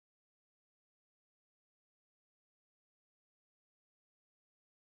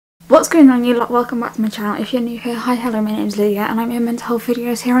What's going on, you lot? Welcome back to my channel. If you're new here, hi, hello, my name's Lydia and I make mental health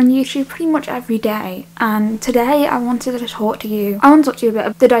videos here on YouTube pretty much every day. And today I wanted to talk to you about a bit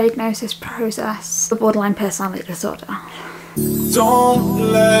of the diagnosis process for borderline personality disorder.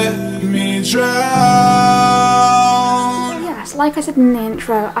 Don't let me drown. Yes, like I said in the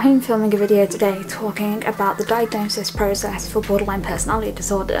intro, I'm filming a video today talking about the diagnosis process for borderline personality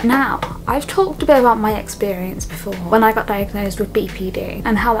disorder. Now, I've talked a bit about my experience before when I got diagnosed with BPD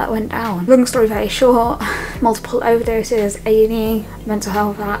and how that went down. Long story very short, multiple overdoses, A&E, mental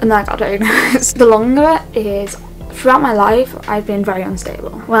health, and then I got diagnosed. The longer is, throughout my life, I've been very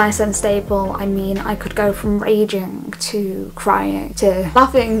unstable. When I say unstable, I mean I could go from raging to crying to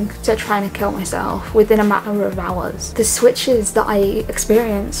laughing to trying to kill myself within a matter of hours. The switches that I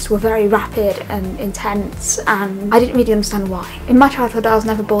experienced were very rapid and intense, and I didn't really understand why. In my childhood, I was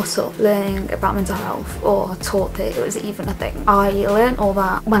never brought up learning about mental health or taught that it was even a thing. I learned all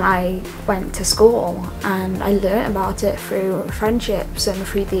that when I went to school, and I learned about it through friendships and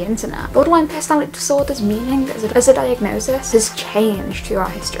through the internet. Borderline personality disorder's meaning as a diagnosis has changed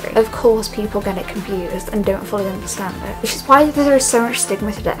throughout history. Of course, people get it confused and don't fully understand it, which is why there is so much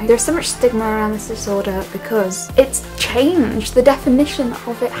stigma today. There's so much stigma around this disorder because it's changed. The definition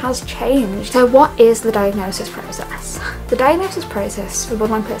of it has changed. So what is the diagnosis process? The diagnosis process for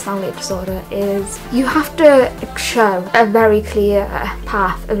borderline personality disorder is you have to show a very clear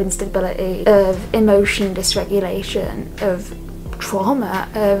path of instability, of emotion dysregulation, of trauma,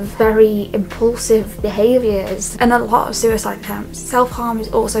 of very impulsive behaviours, and a lot of suicide attempts. Self-harm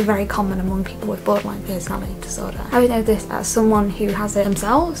is also very common among people with borderline personality disorder. I know this as someone who has it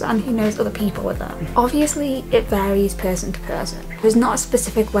themselves and who knows other people with it. Obviously, it varies person to person. There's not a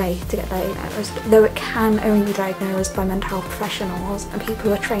specific way to get diagnosed, though it can only be diagnosed by mental health professionals and people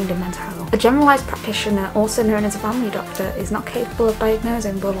who are trained in mental health. A generalised practitioner, also known as a family doctor, is not capable of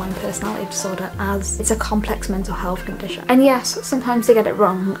diagnosing borderline personality disorder as it's a complex mental health condition. And yes, sometimes they get it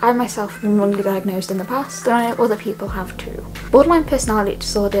wrong. I myself have been wrongly diagnosed in the past, and I know other people have too. Borderline personality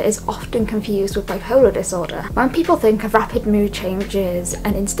disorder is often confused with bipolar disorder. When people think of rapid mood changes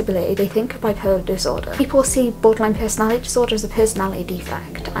and instability, they think of bipolar disorder. People see borderline personality disorder as a personality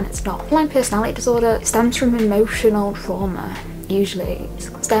defect, and it's not. Borderline personality disorder stems from emotional trauma. Usually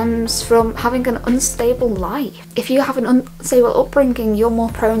stems from having an unstable life. If you have an unstable upbringing, you're more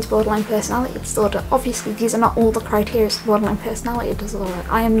prone to borderline personality disorder. Obviously, these are not all the criteria for borderline personality disorder.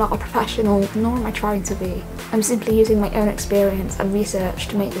 I am not a professional, nor am I trying to be. I'm simply using my own experience and research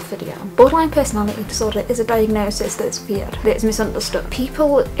to make this video. Borderline personality disorder is a diagnosis that's feared, that is misunderstood.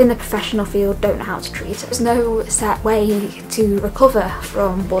 People in the professional field don't know how to treat it. There's no set way to recover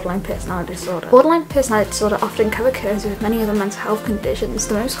from borderline personality disorder. Borderline personality disorder often co-occurs with many other mental health conditions,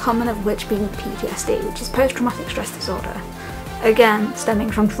 the most common of which being PTSD, which is post-traumatic stress disorder. Again,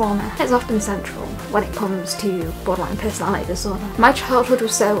 stemming from trauma. It's often central when it comes to borderline personality disorder. My childhood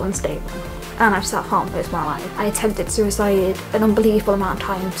was so unstable, and I've self-harmed most of my life. I attempted suicide an unbelievable amount of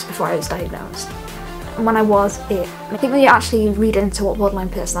times before I was diagnosed. And when I was, I think when you actually read into what borderline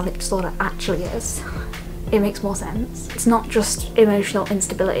personality disorder actually is, it makes more sense. It's not just emotional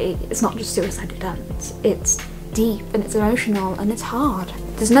instability, it's not just suicide attempts, it's deep and it's emotional and it's hard.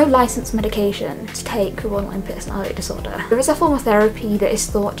 There's no licensed medication to take for borderline personality disorder. There is a form of therapy that is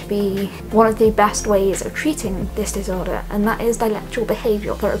thought to be one of the best ways of treating this disorder, and that is dialectical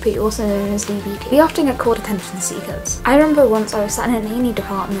behavioural therapy, also known as BPD. We often get called attention seekers. I remember once I was sat in an A&E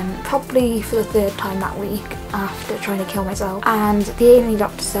department, probably for the third time that week after trying to kill myself, and the A&E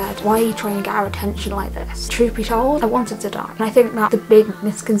doctor said, "Why are you trying to get our attention like this?" Truth be told, I wanted to die. And I think that's the big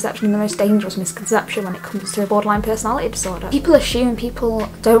misconception and the most dangerous misconception when it comes to borderline personality disorder. People assume people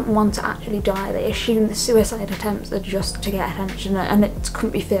don't want to actually die. They assume the suicide attempts are just to get attention, and it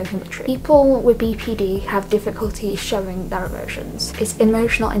couldn't be further from the truth. People with BPD have difficulty showing their emotions. It's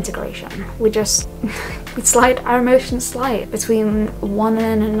emotional integration. we slide, our emotions slide between one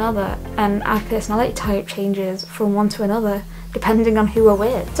and another, and our personality type changes from one to another depending on who we're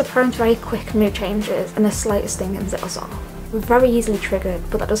with. So prone to very quick mood changes, and the slightest thing can set us off. We're very easily triggered,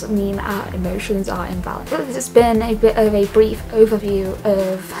 but that doesn't mean our emotions are invalid. This has been a bit of a brief overview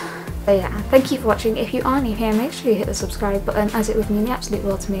of thank you for watching. If you are new here, make sure you hit the subscribe button, as it would mean the absolute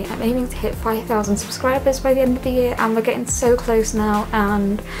world to me. I'm aiming to hit 5,000 subscribers by the end of the year, and we're getting so close now,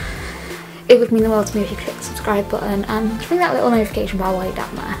 and it would mean the world to me if you click the subscribe button and ring that little notification bell while you're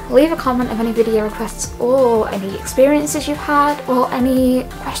down there. Leave a comment of any video requests or any experiences you've had or any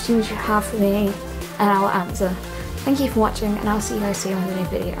questions you have for me, and I'll answer. Thank you for watching, and I'll see you guys soon with a new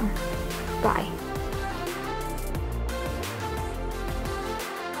video. Bye.